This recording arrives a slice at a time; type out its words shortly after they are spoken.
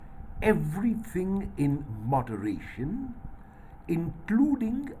everything in moderation,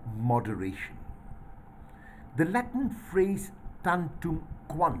 including moderation. The Latin phrase tantum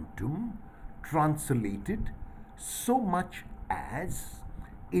quantum, translated so much as,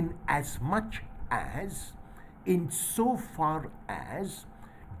 in as much as, in so far as,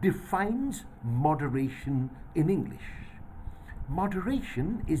 defines moderation in English.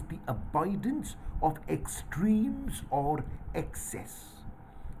 Moderation is the avoidance of extremes or excess.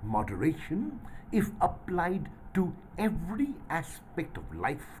 Moderation, if applied to every aspect of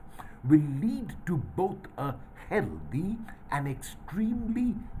life, will lead to both a healthy and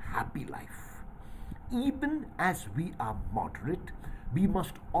extremely happy life. Even as we are moderate, we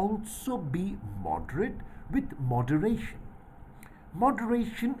must also be moderate with moderation.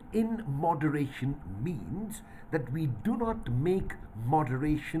 Moderation in moderation means that we do not make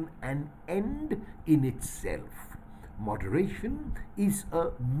moderation an end in itself. Moderation is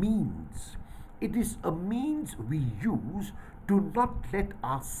a means. It is a means we use to not let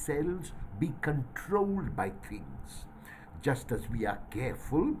ourselves be controlled by things. Just as we are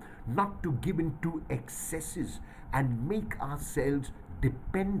careful not to give in to excesses and make ourselves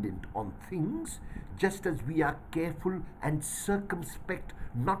dependent on things, just as we are careful and circumspect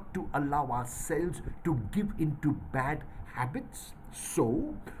not to allow ourselves to give in to bad habits,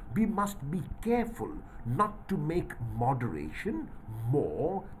 so we must be careful not to make moderation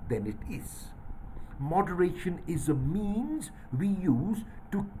more than it is. Moderation is a means we use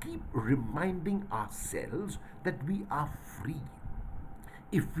to keep reminding ourselves that we are free.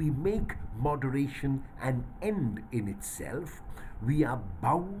 If we make moderation an end in itself, we are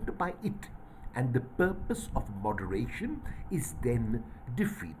bound by it, and the purpose of moderation is then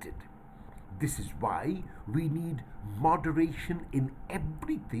defeated. This is why we need moderation in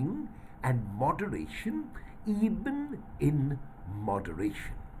everything and moderation even in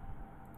moderation.